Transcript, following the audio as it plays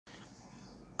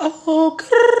Oh,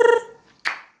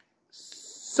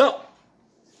 so,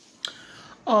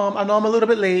 I know I'm a little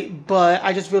bit late, but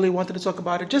I just really wanted to talk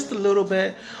about it just a little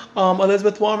bit.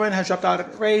 Elizabeth Warren has dropped out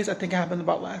of the race. I think it happened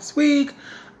about last week.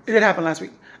 It did happen last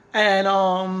week.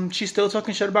 And she's still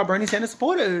talking shit about Bernie Sanders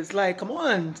supporters. Like, come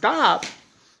on, stop.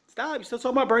 Stop. You're still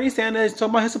talking about Bernie Sanders,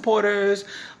 talking about his supporters.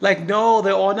 Like, no,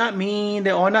 they're all not mean.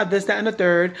 They're all not this, that, and the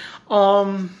third.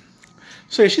 So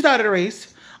yeah, she's out of the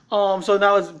race. So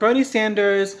now it's Bernie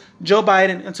Sanders, Joe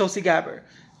Biden, and Tulsi Gabbard.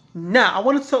 Now, I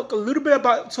want to talk a little bit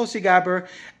about Tulsi Gabbard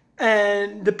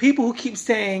and the people who keep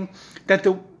saying that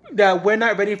that we're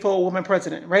not ready for a woman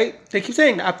president, right? They keep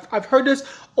saying that. I've heard this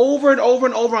over and over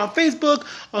and over on Facebook,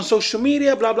 on social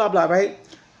media, blah, blah, blah, right?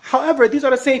 However, these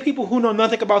are the same people who know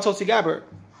nothing about Tulsi Gabbard.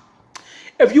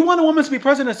 If you want a woman to be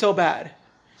president so bad,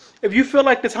 if you feel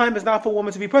like the time is not for a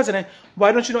woman to be president,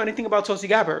 why don't you know anything about Tulsi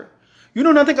Gabbard? You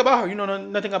know nothing about her. You know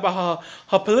nothing about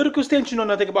her political stance. You know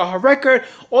nothing about her record.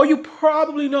 All you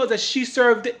probably know is that she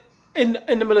served in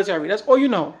the military. That's all you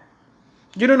know.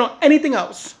 You don't know anything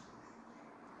else.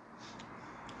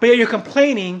 But yet you're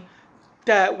complaining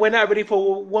that we're not ready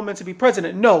for a woman to be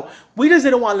president. No, we just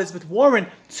didn't want Elizabeth Warren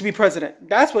to be president.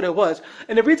 That's what it was.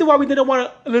 And the reason why we didn't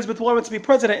want Elizabeth Warren to be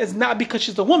president is not because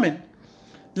she's a woman.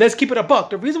 Let's keep it a buck.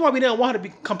 The reason why we didn't want her to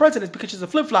become president is because she's a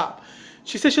flip-flop.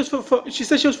 She said she was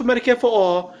for Medicare for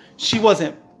all. She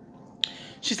wasn't.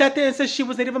 She sat there and said she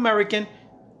was Native American.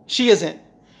 She isn't.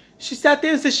 She sat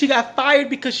there and said she got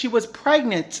fired because she was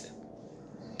pregnant.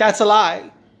 That's a lie.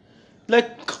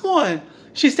 Like, come on.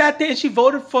 She sat there and she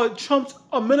voted for Trump's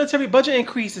military budget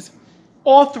increases.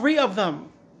 All three of them.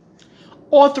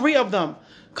 All three of them.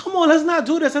 Come on, let's not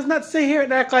do this. Let's not sit here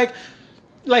and act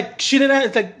like she didn't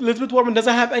have, like Elizabeth Warren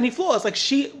doesn't have any flaws. Like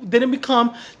she didn't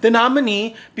become the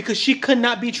nominee because she could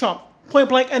not beat Trump. Point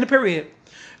blank, end of period.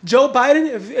 Joe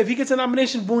Biden, if he gets a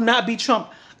nomination, will not beat Trump.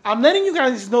 I'm letting you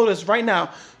guys know this right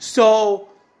now. So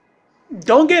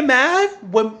don't get mad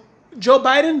when Joe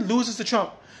Biden loses to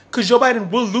Trump. Because Joe Biden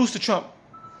will lose to Trump.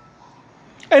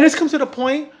 And this comes to the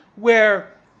point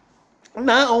where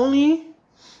not only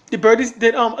did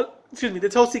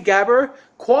Tulsi Gabbard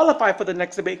qualify for the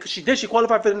next debate, because she did. She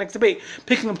qualified for the next debate,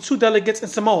 picking up 2 delegates in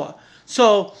Samoa.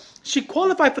 So she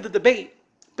qualified for the debate,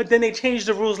 but then they changed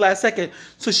the rules last second,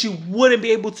 so she wouldn't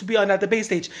be able to be on that debate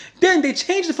stage. Then they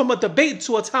changed it from a debate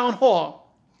to a town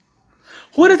hall.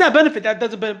 Who does that benefit? That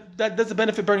doesn't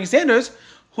benefit Bernie Sanders.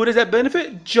 Who does that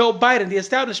benefit? Joe Biden, the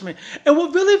establishment. And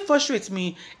what really frustrates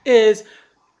me is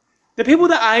the people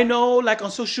that I know, like on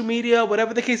social media,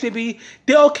 whatever the case may be,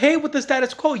 they're okay with the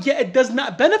status quo, yet it does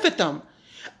not benefit them.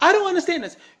 I don't understand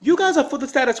this. You guys are for the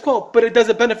status quo, but it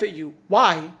doesn't benefit you.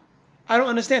 Why? I don't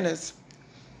understand this.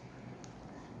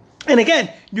 And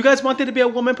again, you guys wanted to be a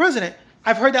woman president.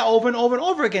 I've heard that over and over and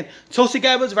over again. Tulsi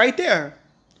Gabbard's right there.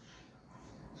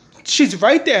 She's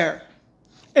right there.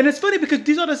 And it's funny because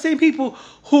these are the same people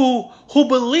who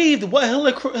believed what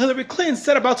Hillary Clinton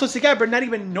said about Tulsi Gabbard, not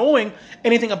even knowing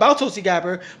anything about Tulsi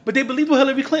Gabbard, but they believed what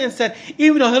Hillary Clinton said,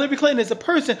 even though Hillary Clinton is a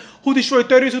person who destroyed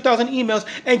 32,000 emails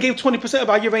and gave 20% of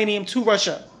our uranium to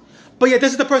Russia. But yet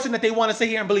this is the person that they want to sit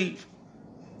here and believe.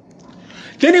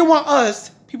 Then they want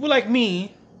us, people like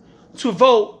me, to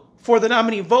vote for the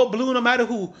nominee. Vote blue no matter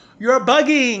who. You're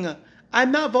bugging. I'm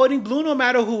not voting blue no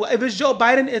matter who. If it's Joe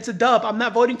Biden, it's a dub. I'm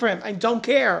not voting for him. I don't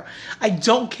care. I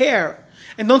don't care.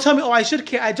 And don't tell me, oh, I should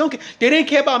care. I don't care. They didn't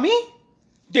care about me.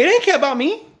 They didn't care about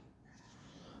me.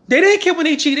 They didn't care when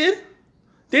they cheated.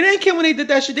 They didn't care when they did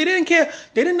that shit. They didn't care.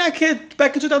 They did not care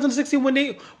back in 2016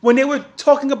 when they were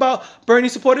talking about Bernie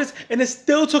supporters, and they're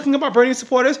still talking about Bernie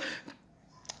supporters.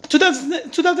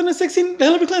 2016,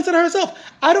 Hillary Clinton said herself,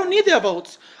 I don't need their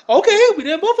votes. Okay, we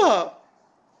didn't vote for her.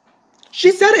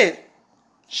 She said it.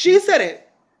 She said it.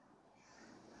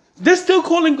 They're still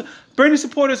calling Bernie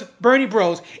supporters Bernie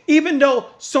bros, even though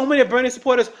so many of Bernie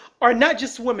supporters are not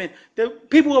just women. They're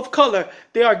people of color.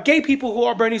 They are gay people who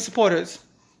are Bernie supporters.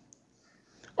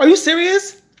 Are you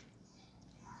serious?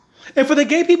 And for the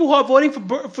gay people who are voting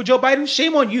for Joe Biden,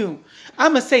 shame on you.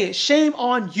 I'm going to say it. Shame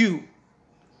on you.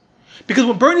 Because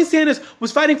when Bernie Sanders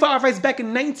was fighting for our rights back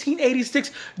in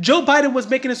 1986, Joe Biden was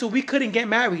making it so we couldn't get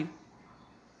married.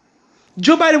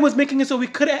 Joe Biden was making it so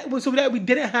that we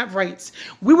didn't have rights.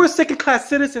 We were second-class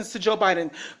citizens to Joe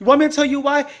Biden. You want me to tell you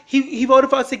why he voted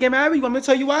for us to get married? You want me to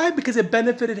tell you why? Because it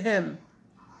benefited him.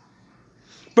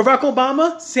 Barack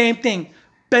Obama, same thing.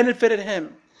 Benefited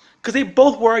him. Because they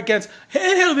both were against,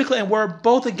 and Hillary Clinton were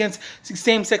both against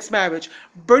same-sex marriage.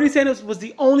 Bernie Sanders was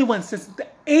the only one since the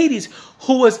 80s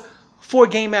who was for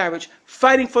gay marriage,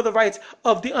 fighting for the rights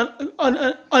of the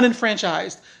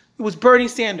unenfranchised. It was Bernie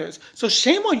Sanders. So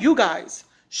shame on you guys.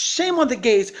 Shame on the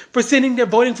gays for sitting there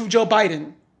voting for Joe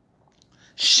Biden.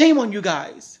 Shame on you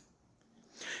guys.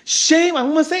 Shame,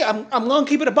 I'm going to say, I'm going to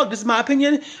keep it a buck. This is my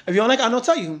opinion. If you don't like it, I'm going to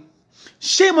tell you.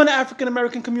 Shame on the African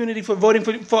American community for voting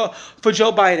for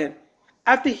Joe Biden.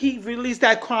 After he released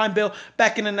that crime bill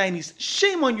back in the 90s.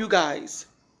 Shame on you guys.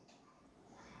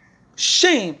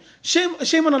 Shame. Shame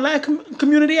on the Latin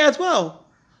community as well.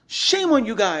 Shame on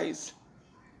you guys.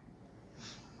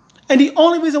 And the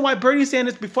only reason why Bernie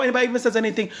Sanders, before anybody even says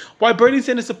anything, why Bernie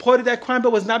Sanders supported that crime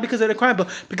bill was not because of the crime bill,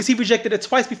 because he rejected it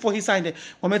twice before he signed it.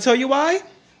 Want me to tell you why?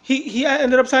 He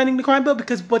ended up signing the crime bill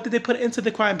because what did they put into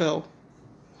the crime bill?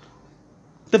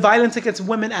 The Violence Against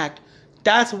Women Act.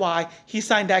 That's why he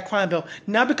signed that crime bill.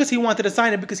 Not because he wanted to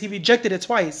sign it, because he rejected it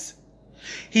twice.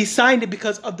 He signed it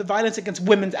because of the Violence Against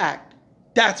Women's Act.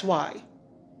 That's why.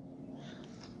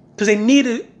 Because they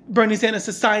needed Bernie Sanders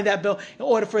to sign that bill in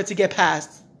order for it to get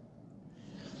passed.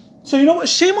 So you know what?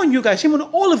 Shame on you guys. Shame on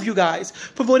all of you guys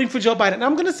for voting for Joe Biden. And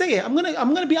I'm gonna say it. I'm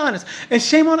gonna be honest. And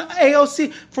shame on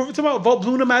AOC for talking about vote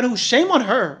blue no matter who. Shame on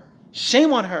her.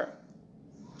 Shame on her.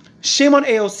 Shame on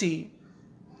AOC.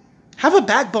 Have a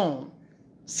backbone.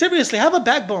 Seriously, have a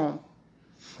backbone.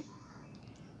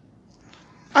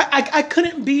 I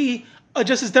couldn't be a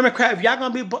Justice Democrat if y'all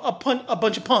gonna be a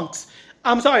bunch of punks.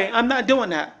 I'm sorry. I'm not doing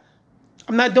that.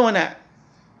 I'm not doing that.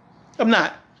 I'm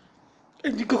not.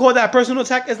 You could call that a personal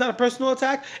attack. It's not a personal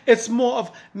attack. It's more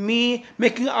of me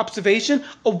making an observation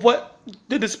of what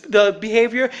the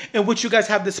behavior in which you guys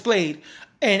have displayed.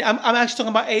 And I'm actually talking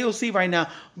about AOC right now.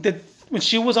 When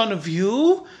she was on The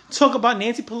View, talking about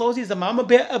Nancy Pelosi as the mama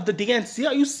bear of the DNC.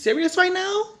 Are you serious right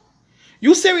now?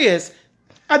 You serious?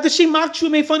 After she mocked you,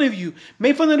 made fun of you,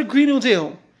 made fun of the Green New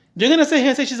Deal, you're going to sit here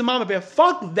and say she's a mama bear.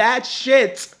 Fuck that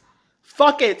shit.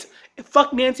 Fuck it.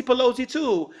 Fuck Nancy Pelosi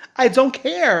too. I don't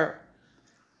care.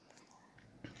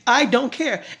 I don't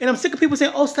care. And I'm sick of people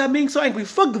saying, oh, stop being so angry.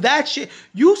 Fuck that shit.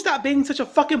 You stop being such a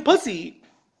fucking pussy.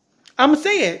 I'm going to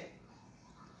say it.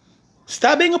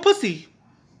 Stop being a pussy.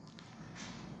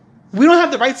 We don't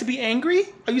have the right to be angry?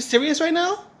 Are you serious right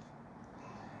now?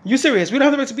 You serious? We don't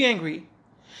have the right to be angry.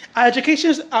 Our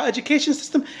education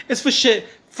system is for shit.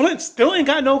 Flint still ain't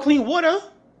got no clean water.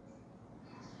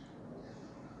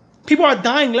 People are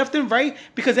dying left and right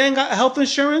because they ain't got health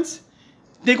insurance.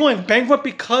 They're going bankrupt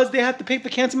because they have to pay for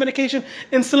cancer medication,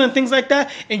 insulin, things like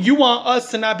that. And you want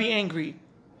us to not be angry.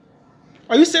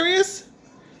 Are you serious?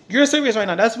 You're serious right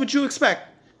now. That's what you expect.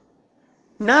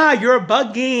 Nah, you're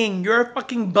bugging. You're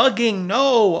fucking bugging.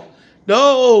 No.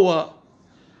 No.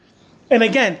 And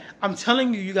again, I'm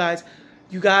telling you, you guys,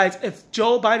 if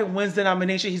Joe Biden wins the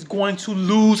nomination, he's going to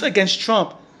lose against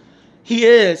Trump. He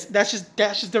is. That's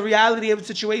just the reality of the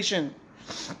situation.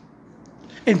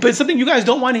 But it's something you guys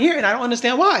don't want to hear, and I don't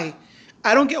understand why.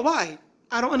 I don't get why.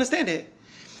 I don't understand it.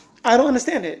 I don't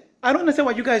understand it. I don't understand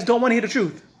why you guys don't want to hear the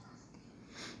truth.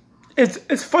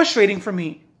 It's frustrating for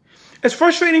me. It's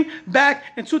frustrating back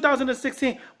in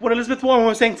 2016 when Elizabeth Warren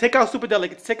was saying, take out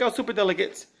superdelegates, take out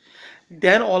superdelegates.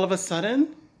 Then all of a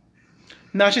sudden,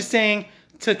 now she's saying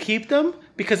to keep them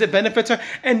because it benefits her.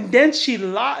 And then she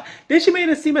lied. Then she made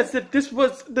it seem as if this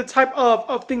was the type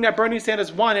of thing that Bernie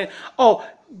Sanders wanted. Oh,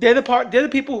 they're the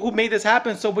people who made this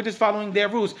happen, so we're just following their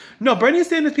rules. No, Bernie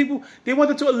Sanders people, they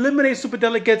wanted to eliminate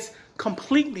superdelegates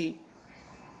completely.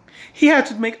 He had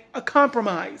to make a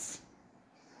compromise.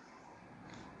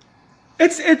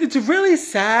 It's really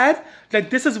sad that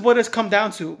this is what it's come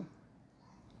down to.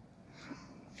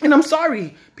 And I'm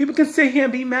sorry. People can sit here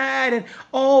and be mad and,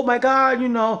 oh my God, you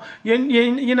know,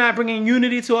 you're not bringing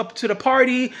unity to the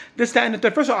party, this, that, and the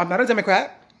third. First of all, I'm not a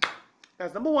Democrat.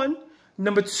 That's number one.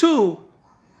 Number two,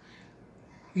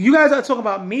 you guys are talking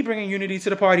about me bringing unity to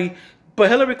the party, but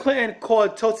Hillary Clinton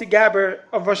called Tulsi Gabbard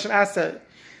a Russian asset.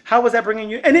 How was that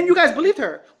bringing you? And then you guys believed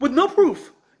her with no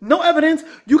proof, no evidence.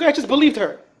 You guys just believed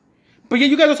her. But yet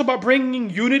you guys are talking about bringing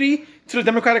unity to the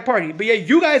Democratic Party. But yet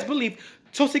you guys believe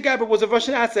Tulsi Gabbard was a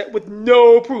Russian asset with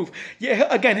no proof.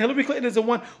 Yeah, again, Hillary Clinton is the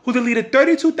one who deleted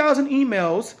 32,000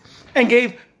 emails and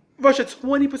gave Russia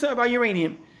 20% of our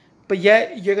uranium. But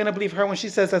yet you're going to believe her when she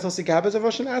says that Tulsi Gabbard is a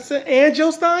Russian asset and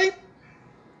Jill Stein?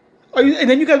 And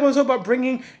then you guys want to talk about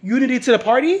bringing unity to the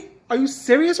party? Are you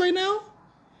serious right now?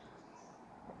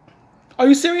 Are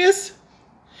you serious?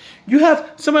 You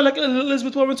have somebody like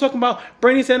Elizabeth Warren talking about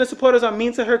Bernie Sanders supporters are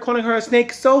mean to her, calling her a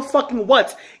snake. So fucking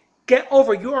what? Get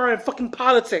over it. You are in fucking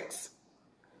politics.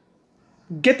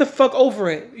 Get the fuck over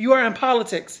it. You are in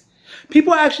politics.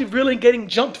 People are actually really getting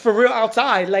jumped for real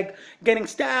outside. Like getting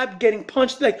stabbed, getting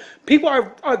punched. Like people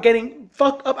are getting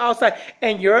fucked up outside.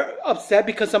 And you're upset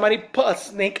because somebody put a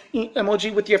snake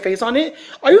emoji with your face on it?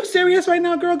 Are you serious right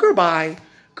now, girl? Girl, bye.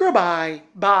 Girl, bye.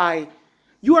 Bye.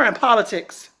 You are in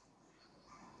politics.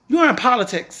 You are in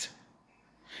politics.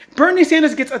 Bernie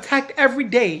Sanders gets attacked every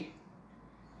day.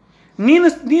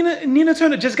 Nina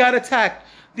Turner just got attacked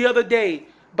the other day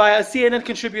by a CNN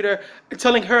contributor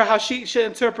telling her how she should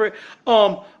interpret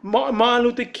Martin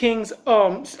Luther King's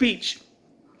speech.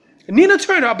 Nina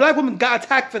Turner, a black woman, got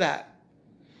attacked for that.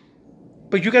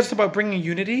 But you guys talk about bringing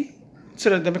unity to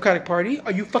the Democratic Party?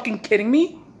 Are you fucking kidding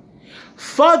me?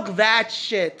 Fuck that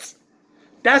shit.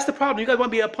 That's the problem. You guys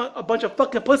want to be a bunch of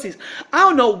fucking pussies. I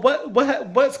don't know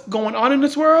what's going on in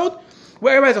this world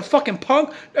where everybody's a fucking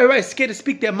punk. Everybody's scared to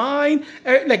speak their mind.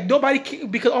 Like nobody,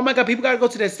 because oh my God, people got to go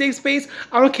to their safe space.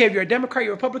 I don't care if you're a Democrat,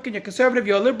 you're a Republican, you're conservative,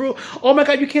 you're a liberal. Oh my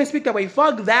God, you can't speak that way.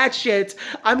 Fuck that shit.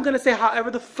 I'm going to say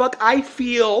however the fuck I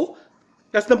feel.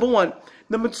 That's number one.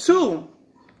 Number two,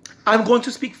 I'm going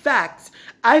to speak facts.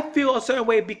 I feel a certain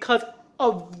way because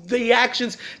of the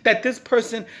actions that this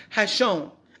person has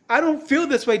shown. I don't feel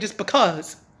this way just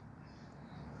because.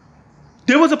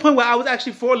 There was a point where I was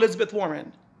actually for Elizabeth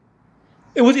Warren.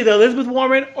 It was either Elizabeth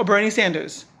Warren or Bernie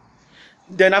Sanders.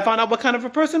 Then I found out what kind of a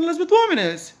person Elizabeth Warren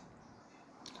is.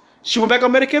 She went back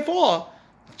on Medicare for all.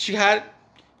 She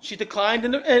declined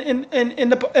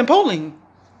in polling.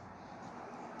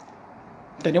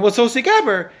 Then it was Tulsi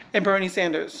Gabbard and Bernie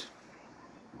Sanders.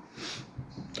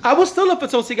 I was still up for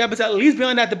Tulsi Gabbard at least be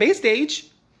on that debate stage.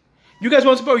 You guys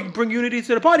want to bring unity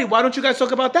to the party. Why don't you guys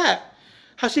talk about that?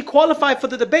 How she qualified for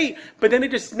the debate, but then they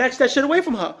just snatched that shit away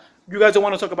from her. You guys don't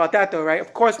want to talk about that though, right?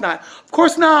 Of course not. Of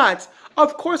course not.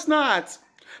 Of course not.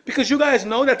 Because you guys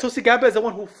know that Tulsi Gabbard is the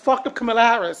one who fucked up Kamala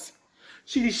Harris.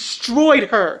 She destroyed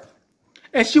her.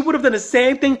 And she would have done the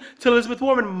same thing to Elizabeth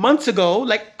Warren months ago,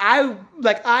 like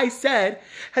I said,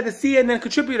 had the CNN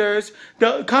contributors,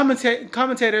 the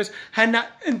commentators had not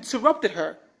interrupted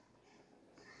her.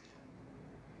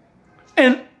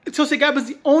 And Tulsi Gabbard is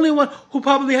the only one who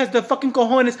probably has the fucking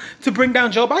cojones to bring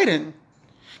down Joe Biden.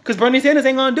 Because Bernie Sanders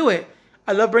ain't gonna do it.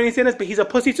 I love Bernie Sanders, but he's a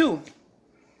pussy too.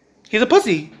 He's a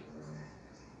pussy.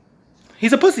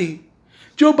 He's a pussy.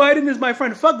 Joe Biden is my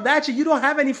friend. Fuck that shit. You don't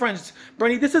have any friends,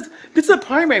 Bernie. This is a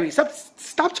primary.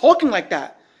 Stop talking like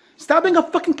that. Stop being a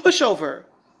fucking pushover.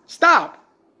 Stop.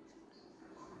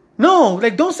 No,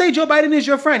 like don't say Joe Biden is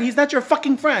your friend. He's not your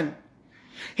fucking friend.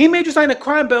 He made you sign a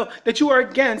crime bill that you are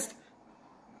against.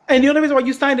 And the only reason why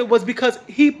you signed it was because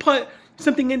he put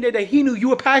something in there that he knew you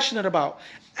were passionate about.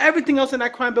 Everything else in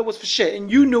that crime bill was for shit. And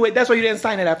you knew it. That's why you didn't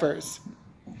sign it at first.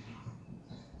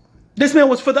 This man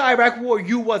was for the Iraq war.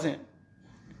 You wasn't.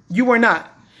 You were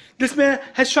not. This man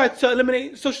has tried to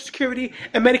eliminate Social Security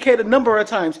and Medicaid a number of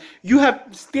times. You have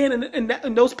stand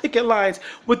in those picket lines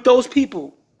with those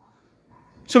people.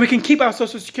 So we can keep our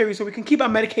Social Security. So we can keep our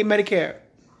Medicaid, Medicare.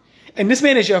 And this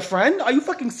man is your friend? Are you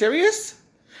fucking serious?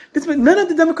 None of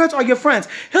the Democrats are your friends.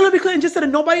 Hillary Clinton just said that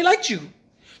nobody liked you.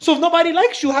 So if nobody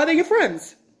likes you, how are they your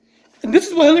friends? And this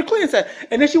is what Hillary Clinton said.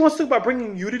 And then she wants to talk about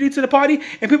bringing unity to the party.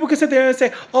 And people can sit there and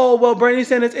say, oh, well, Bernie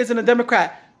Sanders isn't a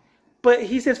Democrat. But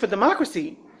he stands for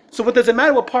democracy. So what does it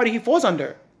matter what party he falls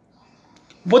under?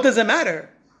 What does it matter?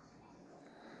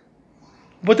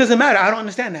 What does it matter? I don't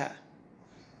understand that.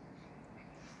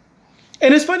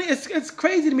 And it's funny, it's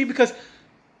crazy to me because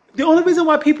the only reason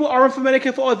why people aren't for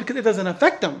Medicare for all is because it doesn't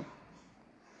affect them.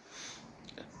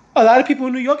 A lot of people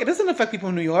in New York, it doesn't affect people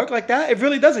in New York like that. It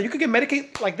really doesn't. You could get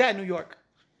Medicaid like that in New York.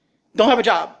 Don't have a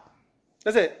job.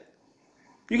 That's it.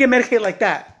 You get Medicaid like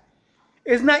that.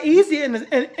 It's not easy in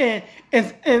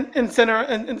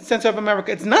center of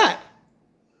America. It's not.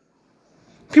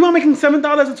 People are making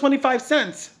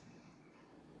 $7.25.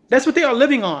 That's what they are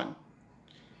living on.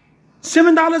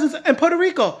 $7 in Puerto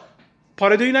Rico,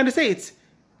 part of the United States,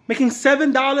 making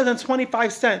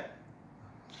 $7.25.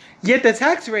 Yet the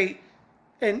tax rate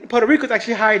in Puerto Rico is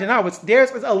actually higher than ours.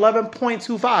 Theirs is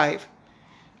 11.25.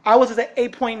 Ours is at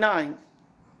 8.9.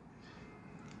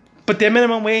 But their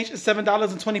minimum wage is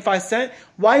 $7.25.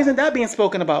 Why isn't that being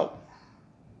spoken about?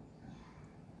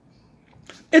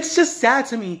 It's just sad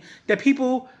to me that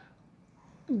people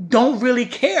don't really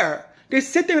care. They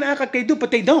sit there and act like they do,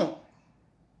 but they don't.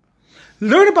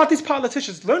 Learn about these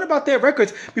politicians. Learn about their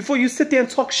records before you sit there and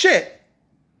talk shit.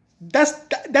 That's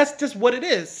just what it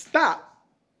is. Stop.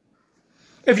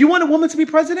 If you want a woman to be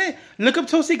president, look up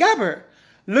Tulsi Gabbard.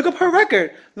 Look up her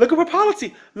record. Look up her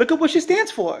policy. Look up what she stands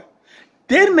for.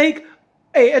 Then make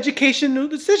a educational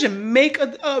decision. Make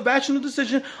a rational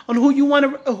decision on who you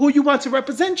want to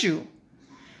represent you.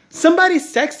 Somebody's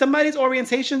sex, somebody's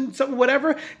orientation,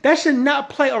 whatever, that should not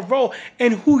play a role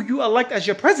in who you elect as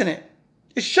your president.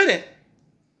 It shouldn't.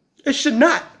 It should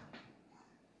not.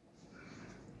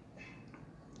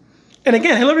 And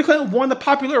again, Hillary Clinton won the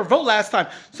popular vote last time.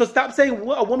 So stop saying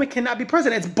a woman cannot be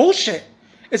president. It's bullshit.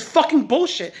 It's fucking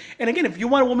bullshit. And again, if you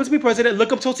want a woman to be president,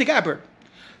 look up Tulsi Gabbard.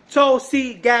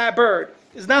 Tulsi Gabbard.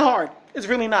 It's not hard. It's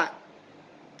really not.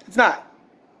 It's not.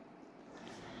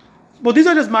 Well, these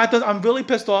are just my thoughts. I'm really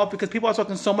pissed off because people are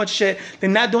talking so much shit. They're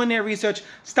not doing their research.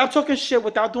 Stop talking shit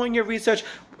without doing your research.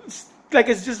 Like,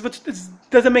 it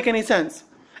doesn't make any sense.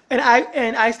 And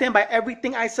I stand by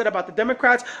everything I said about the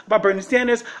Democrats, about Bernie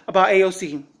Sanders, about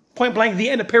AOC. Point blank, the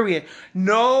end of period.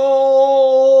 No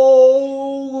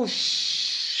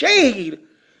shade.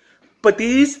 But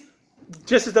these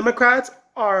Justice Democrats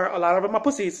are, a lot of them are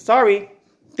pussies. Sorry.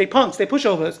 They punks. They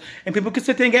pushovers. And people can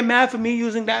sit there and get mad for me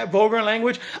using that vulgar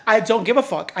language. I don't give a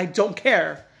fuck. I don't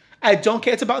care. I don't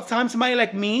care. It's about time somebody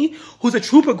like me, who's a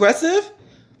true progressive,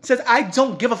 says I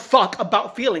don't give a fuck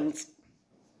about feelings.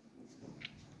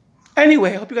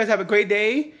 Anyway, I hope you guys have a great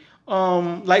day.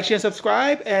 Like, share, and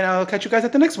subscribe. And I'll catch you guys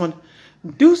at the next one.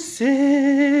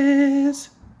 Deuces.